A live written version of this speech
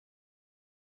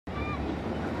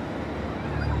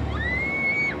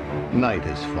Night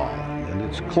is falling, and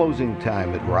it's closing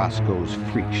time at Roscoe's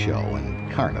Freak Show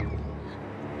and Carnival.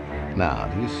 Now,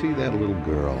 do you see that little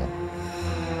girl?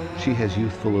 She has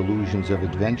youthful illusions of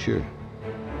adventure.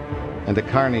 And a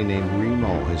carny named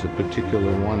Remo has a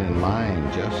particular one in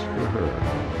mind just for her.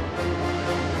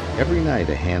 Every night,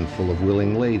 a handful of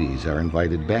willing ladies are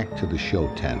invited back to the show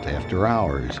tent after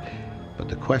hours. But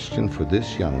the question for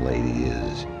this young lady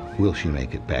is, will she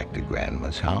make it back to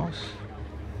Grandma's house?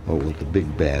 Or will the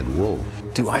big bad wolf...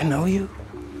 Do I know you?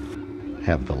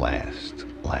 ...have the last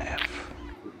laugh?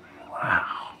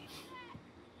 Wow.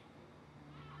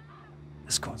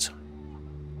 Let's go inside.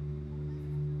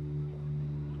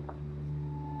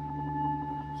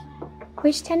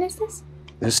 Which tent is this?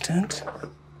 This tent?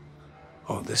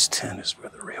 Oh, this tent is where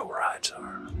the real rides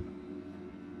are.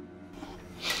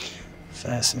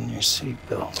 Fasten your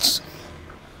seatbelts.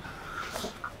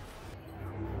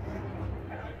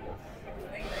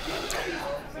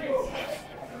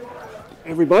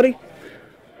 Everybody,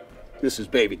 this is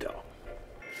Baby Doll.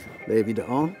 Baby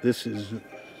Doll, this is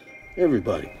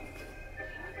everybody.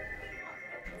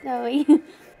 Zoe.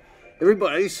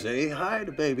 Everybody say hi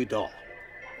to Baby Doll.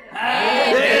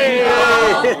 Hi, Baby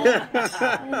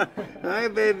Doll. Hi,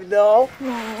 Baby Doll.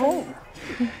 No.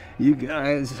 You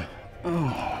guys. Oh,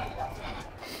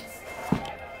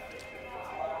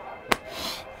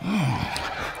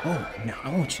 now I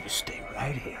want you to stay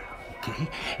right here, okay?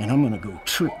 And I'm gonna go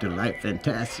trick the Light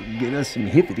Fantastic and get us some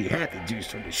hippity-happy juice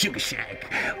from the Sugar Shack.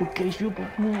 Okay, Sugar?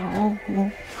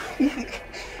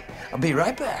 I'll be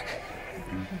right back.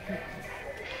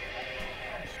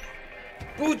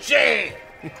 Bucci!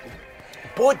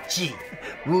 Bucci!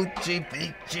 Bucci,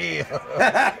 Pichi.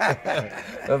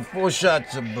 4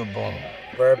 shots of bourbon.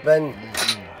 Bourbon?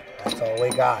 That's all we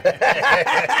got.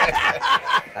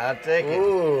 I'll take it.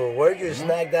 Ooh, where'd you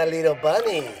snag that little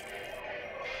bunny?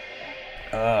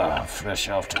 Fresh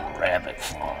off the rabbit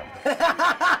farm.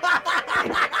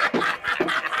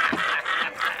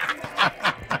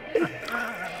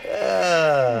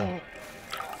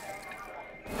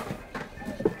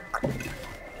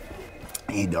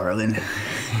 Hey, darling.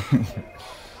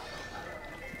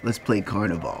 Let's play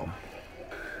carnival.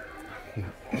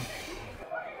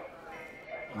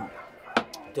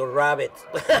 The rabbit.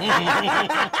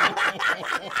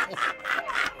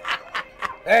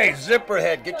 Hey,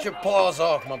 Zipperhead, get your paws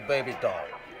off my baby doll.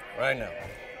 Right now.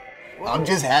 I'm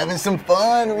just having some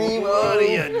fun, Remo. What are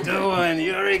you doing?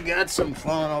 You already got some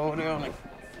fun over there on the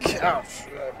couch.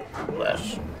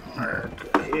 Bless her.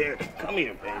 Here, come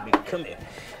here, baby. Come here.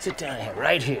 Sit down here,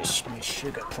 right here, sweet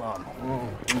sugar plum.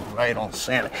 Right on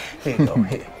Santa. Here you go,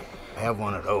 here. Have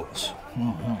one of those.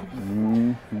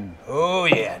 Oh,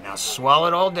 yeah. Now swallow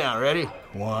it all down. Ready?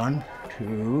 1,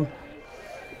 2.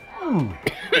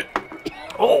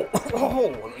 Oh,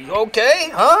 you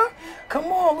okay, huh? Come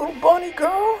on, little bunny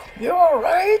girl. You all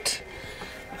right?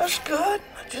 That's good.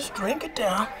 Just drink it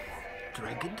down.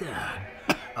 Drink it down.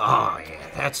 Oh, yeah,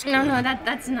 that's good. No,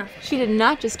 that's enough. She did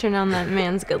not just turn down that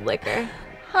man's good liquor.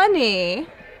 Honey, you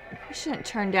shouldn't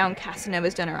turn down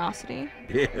Casanova's generosity.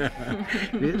 Yeah,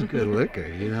 it's good liquor,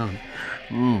 you know.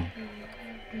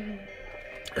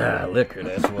 Liquor,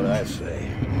 that's what I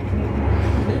say.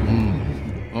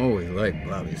 Always like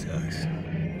Bobby's house.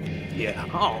 Yeah.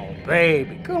 Oh,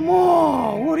 baby, come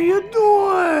on. What are you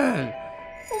doing?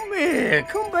 Come here.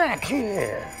 Come back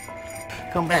here.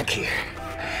 Come back here.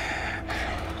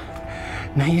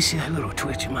 Now, you see that little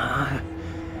twitch in my eye?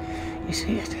 You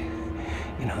see it?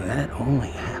 You know, that only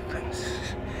happens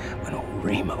when old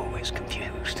Remo is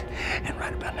confused. And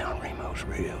right about now, Remo's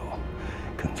real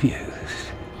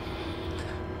confused.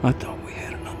 I thought we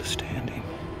had an understanding.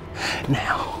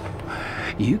 Now,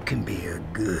 you can be a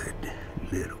good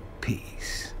little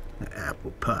piece of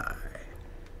apple pie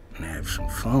and have some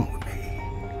fun with me.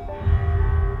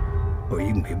 Or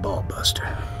you can be a ball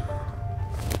buster.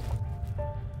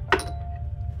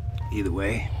 Either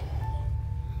way,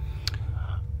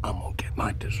 I'm gonna get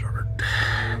my dessert.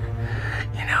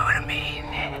 You know what I mean?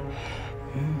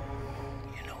 You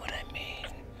know what I mean?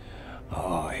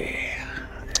 Oh, yeah.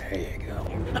 There you go.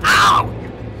 Ow!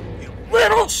 You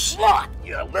little slut!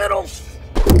 You little...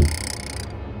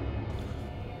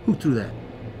 Who threw that?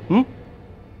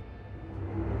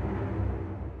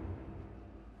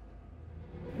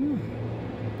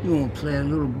 You wanna play a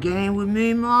little game with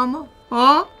me, Mama?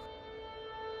 Huh?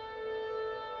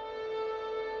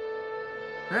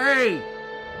 Hey!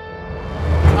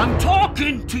 I'm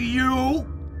talking to you!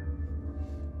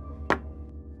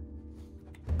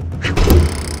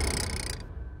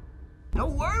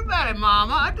 Don't worry about it,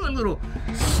 Mama. I do a little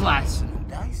slicing and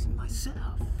dicing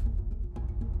myself.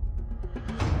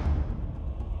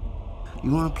 You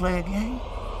wanna play a game?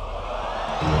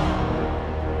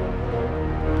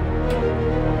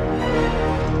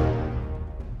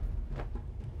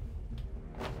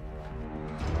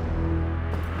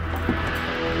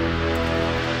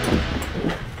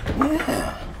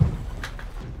 Yeah.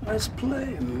 Let's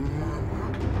play.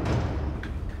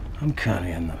 I'm kind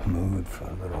of in the mood for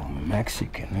a little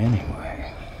Mexican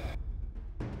anyway.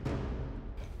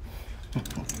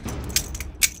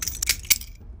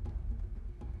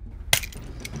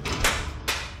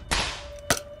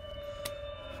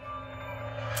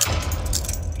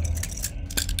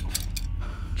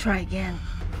 Try again.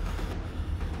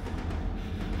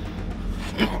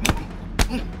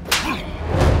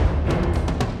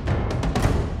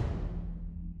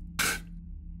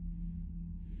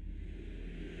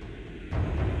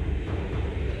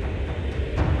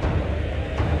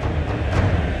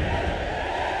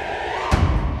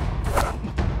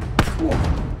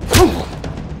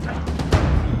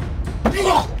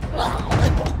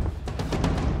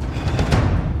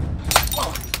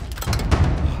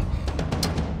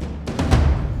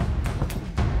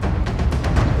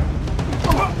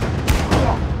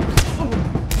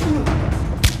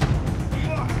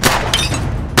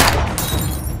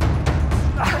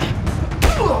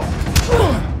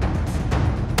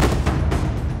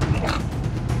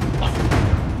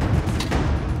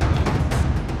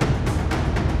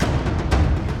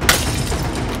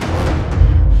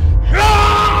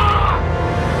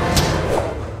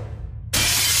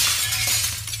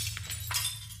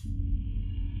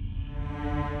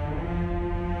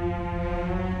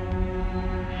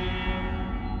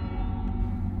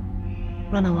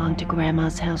 Run along to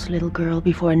Grandma's house, little girl,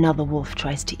 before another wolf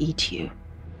tries to eat you.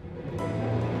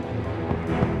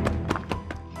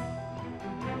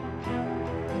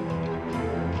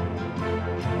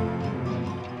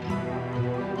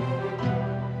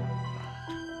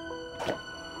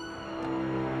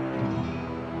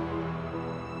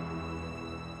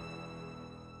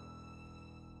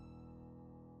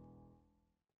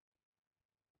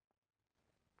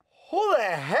 Who the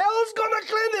hell's gonna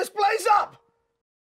clean this place up?